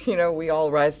spirit, we all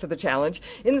rise to the challenge.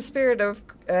 In the spirit of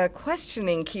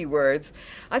questioning keywords,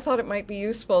 I thought it might be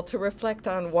useful to reflect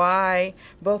on why,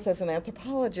 both as an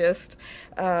anthropologist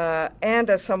and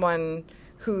as someone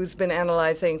who's been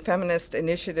analyzing feminist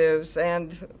initiatives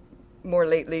and, more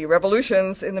lately,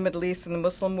 revolutions in the Middle East and the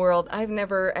Muslim world, I've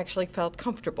never actually felt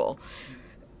comfortable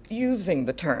using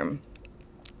the term.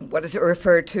 What does it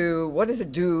refer to? What does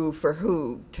it do for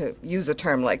who to use a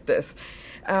term like this?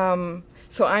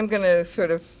 So I'm going to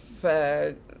sort of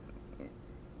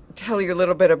tell you a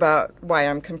little bit about why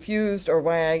I'm confused or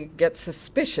why I get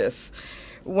suspicious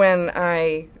when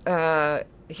I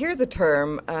hear the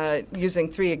term using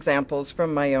 3 examples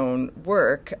from my own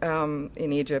work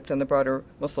in Egypt and the broader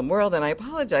Muslim world, and I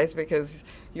apologize because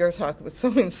your talk was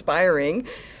so inspiring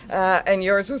and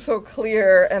yours was so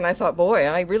clear, and I thought, boy,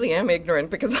 I really am ignorant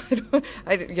because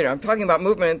I'm talking about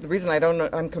movement. The reason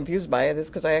I'm confused by it is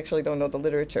because I actually don't know the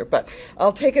literature, but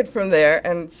I'll take it from there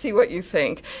and see what you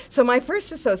think. So my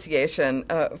first association,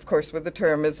 of course, with the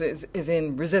term is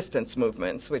in resistance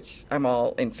movements, which I'm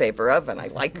all in favor of, and I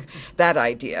like that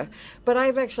idea. But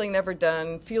I've actually never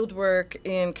done field work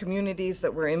in communities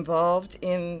that were involved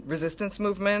in resistance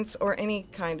movements or any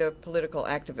kind of political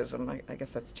activism. I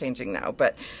guess that's changing now,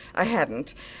 but I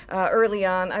hadn't. Early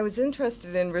on, I was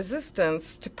interested in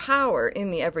resistance to power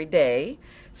in the everyday,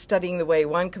 studying the way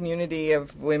one community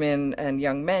of women and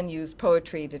young men used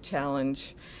poetry to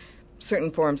challenge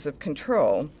certain forms of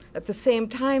control. At the same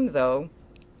time, though,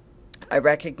 I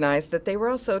recognized that they were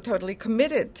also totally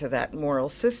committed to that moral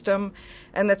system,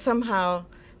 and that somehow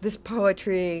this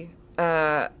poetry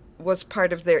was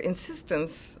part of their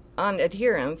insistence on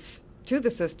adherence to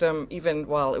the system, even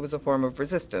while it was a form of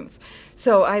resistance.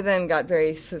 So I then got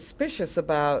very suspicious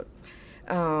about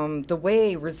the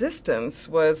way resistance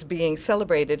was being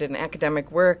celebrated in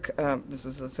academic work, this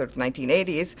was the sort of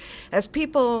 1980s, as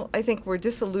people, I think, were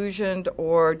disillusioned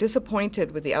or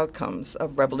disappointed with the outcomes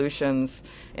of revolutions,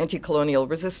 anti-colonial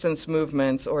resistance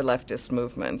movements, or leftist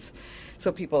movements.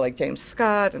 So people like James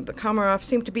Scott and the Komarov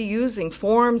seemed to be using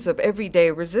forms of everyday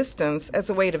resistance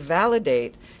as a way to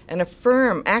validate and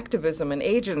affirm activism and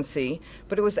agency,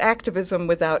 but it was activism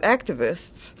without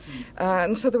activists.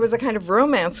 And so there was a kind of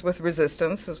romance with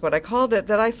resistance, is what I called it,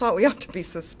 that I thought we ought to be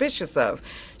suspicious of.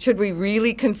 Should we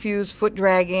really confuse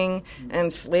foot-dragging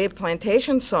and slave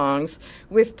plantation songs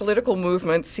with political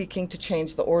movements seeking to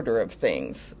change the order of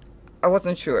things? I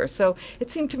wasn't sure. So it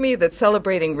seemed to me that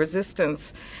celebrating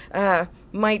resistance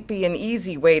might be an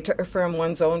easy way to affirm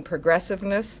one's own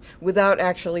progressiveness without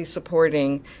actually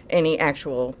supporting any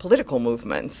actual political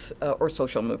movements or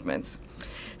social movements.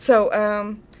 So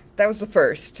that was the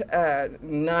first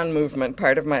non-movement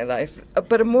part of my life.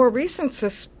 But a more recent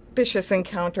suspicious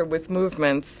encounter with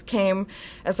movements came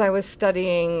as I was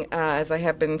studying, as I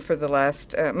have been for the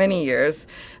last many years,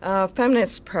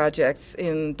 feminist projects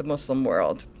in the Muslim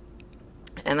world.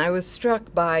 And I was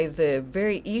struck by the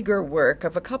very eager work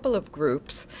of a couple of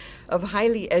groups of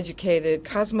highly educated,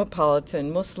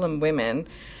 cosmopolitan Muslim women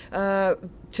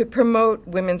to promote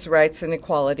women's rights and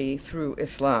equality through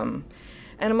Islam.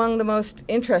 And among the most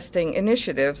interesting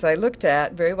initiatives I looked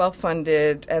at, very well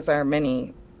funded, as are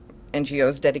many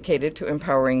NGOs dedicated to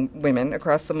empowering women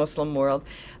across the Muslim world,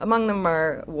 among them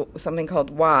are something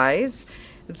called WISE,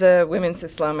 the Women's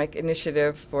Islamic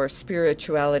Initiative for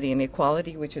Spirituality and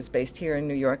Equality, which is based here in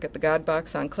New York at the God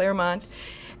Box on Claremont,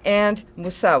 and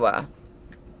Musawa,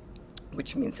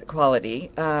 which means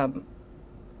equality. Anyway,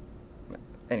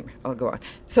 I'll go on.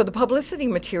 So the publicity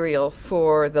material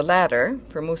for the latter,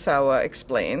 for Musawa,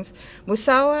 explains,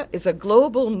 Musawa is a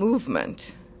global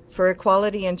movement for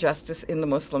equality and justice in the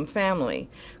Muslim family,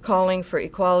 calling for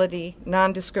equality,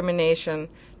 non-discrimination,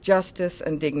 justice,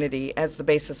 and dignity as the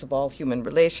basis of all human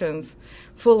relations,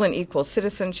 full and equal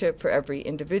citizenship for every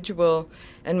individual,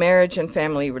 and marriage and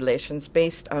family relations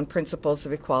based on principles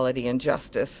of equality and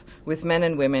justice, with men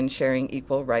and women sharing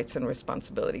equal rights and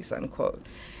responsibilities, unquote.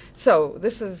 So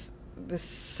this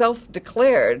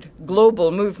self-declared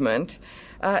global movement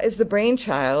is the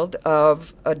brainchild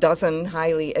of a dozen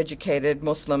highly educated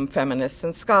Muslim feminists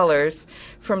and scholars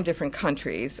from different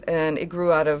countries. And it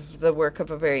grew out of the work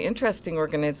of a very interesting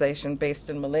organization based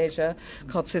in Malaysia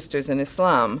called Sisters in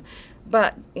Islam.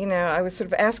 But, you know, I was sort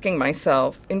of asking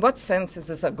myself, in what sense is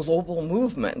this a global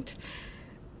movement?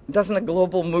 Doesn't a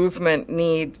global movement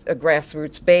need a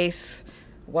grassroots base,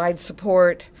 wide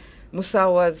support?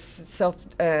 Musawa's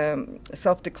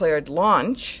self-declared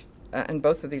launch, and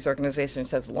both of these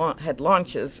organizations had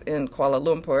launches in Kuala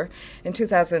Lumpur. In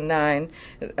 2009,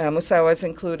 Musawa's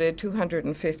included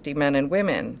 250 men and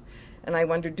women. And I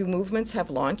wonder, do movements have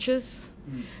launches?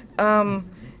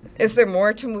 Is there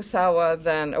more to Musawa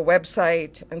than a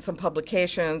website and some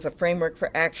publications, a framework for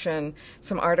action,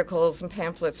 some articles and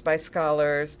pamphlets by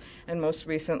scholars, and most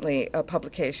recently a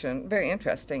publication, very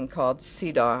interesting, called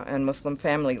CEDAW and Muslim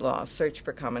Family Law, Search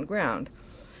for Common Ground?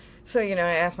 So, you know,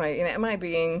 I asked am I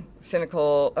being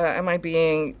cynical? Am I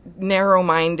being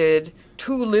narrow-minded,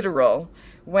 too literal,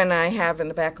 when I have in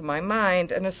the back of my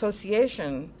mind an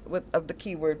association of the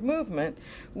keyword movement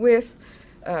with,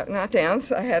 not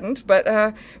dance, I hadn't,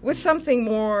 but with something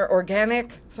more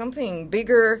organic, something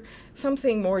bigger,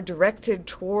 something more directed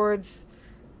towards,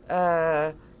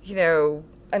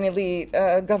 an elite,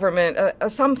 a government,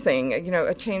 something,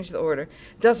 a change of the order.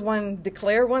 Does one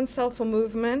declare oneself a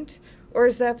movement, or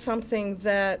is that something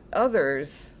that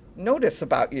others notice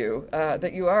about you,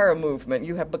 that you are a movement,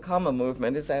 you have become a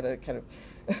movement? Is that a kind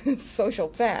of social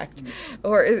fact,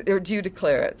 or do you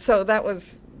declare it? So that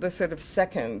was the sort of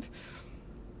second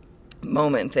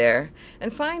moment there.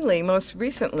 And finally, most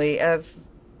recently, as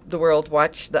the world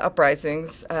watched the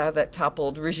uprisings that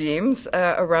toppled regimes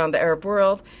around the Arab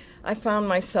world, I found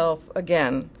myself,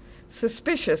 again,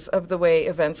 suspicious of the way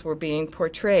events were being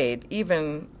portrayed,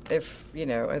 even if,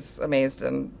 as amazed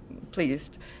and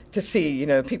pleased to see,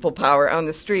 people power on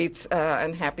the streets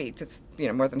and happy to,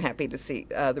 more than happy to see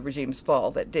the regimes fall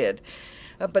that did.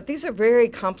 But these are very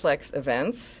complex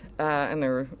events, and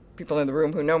there are people in the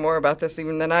room who know more about this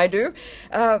even than I do.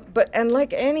 And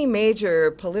like any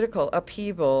major political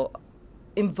upheaval,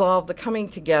 involved the coming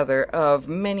together of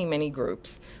many, many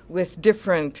groups with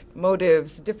different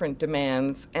motives, different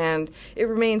demands, and it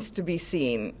remains to be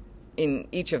seen in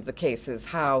each of the cases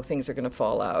how things are going to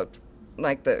fall out.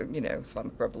 Like the,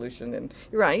 Islamic Revolution in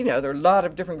Iran, there are a lot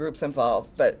of different groups involved,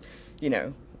 but,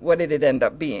 what did it end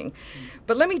up being?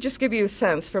 But let me just give you a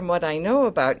sense from what I know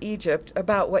about Egypt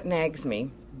about what nags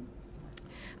me.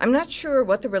 I'm not sure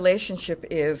what the relationship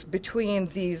is between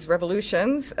these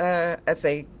revolutions, as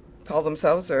they call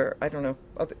themselves, or I don't know,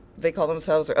 they call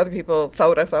themselves, or other people,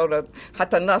 Thawra,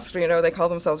 Hatta Nasr, they call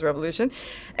themselves revolution,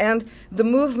 and the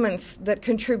movements that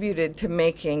contributed to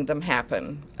making them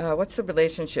happen. What's the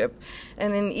relationship?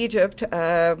 And in Egypt,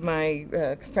 my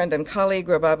friend and colleague,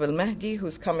 Rabab al-Mahdi,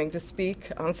 who's coming to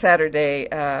speak on Saturday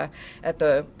at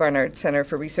the Barnard Center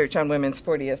for Research on Women's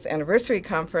 40th Anniversary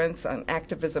Conference on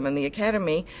Activism in the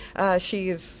Academy, she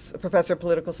is a professor of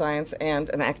political science and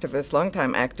an activist,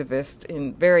 longtime activist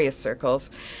in various circles.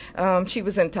 She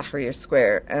was in Tahrir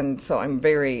Square, and so I'm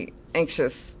very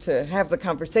anxious to have the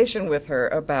conversation with her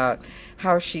about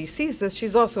how she sees this.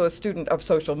 She's also a student of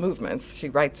social movements. She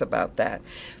writes about that.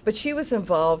 But she was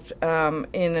involved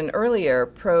in an earlier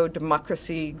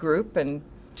pro-democracy group in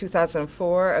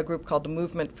 2004, a group called the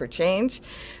Movement for Change,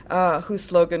 whose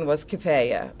slogan was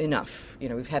Kifaya, enough.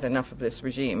 We've had enough of this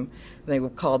regime. They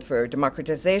called for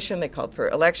democratization, they called for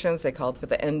elections, they called for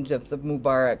the end of the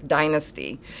Mubarak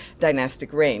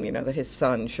dynastic reign, that his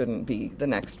son shouldn't be the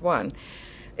next one.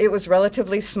 It was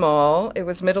relatively small, it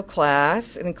was middle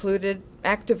class, it included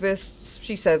activists,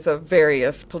 she says, of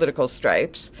various political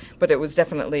stripes, but it was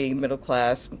definitely middle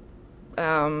class,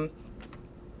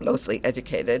 mostly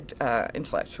educated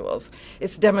intellectuals.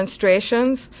 Its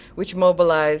demonstrations, which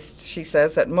mobilized, she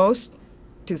says, at most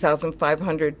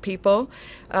 2,500 people,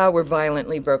 were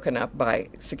violently broken up by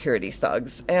security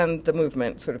thugs, and the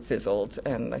movement sort of fizzled,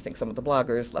 and I think some of the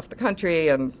bloggers left the country,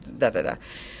 and da-da-da.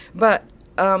 But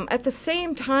at the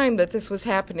same time that this was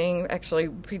happening, actually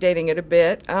predating it a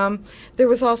bit, there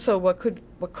was also what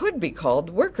could be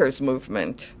called workers'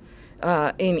 movement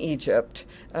in Egypt.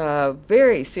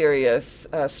 Very serious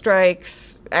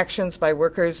strikes, actions by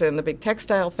workers in the big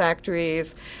textile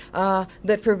factories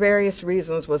that for various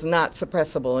reasons was not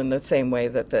suppressible in the same way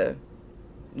that the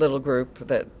little group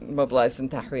that mobilized in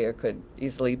Tahrir could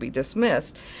easily be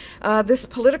dismissed. This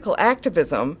political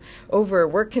activism over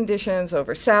work conditions,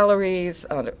 over salaries,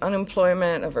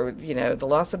 unemployment, over the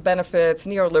loss of benefits,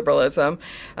 neoliberalism,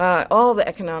 all the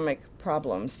economic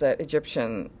problems that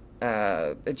Egyptians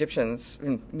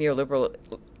in neoliberal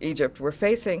Egypt were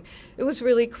facing, it was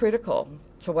really critical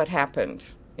to what happened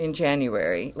in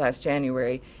last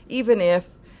January, even if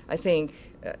I think,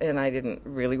 and I didn't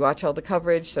really watch all the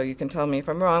coverage, so you can tell me if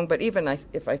I'm wrong, but even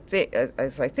as I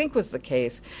think was the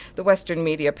case, the Western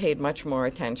media paid much more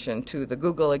attention to the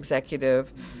Google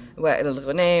executive, and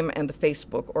the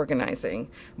Facebook organizing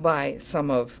by some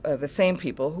of the same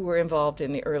people who were involved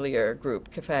in the earlier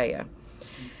group, Kifaya.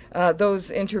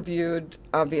 Those interviewed,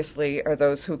 obviously, are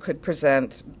those who could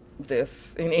present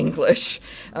this in English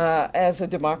as a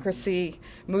democracy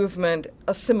movement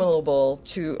assimilable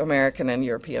to American and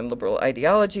European liberal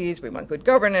ideologies. We want good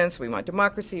governance, we want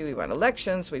democracy, we want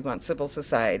elections, we want civil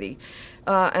society,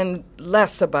 and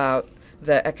less about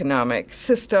the economic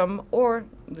system or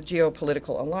the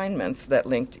geopolitical alignments that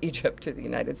linked Egypt to the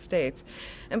United States.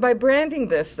 And by branding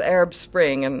this the Arab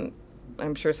Spring, and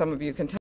I'm sure some of you can tell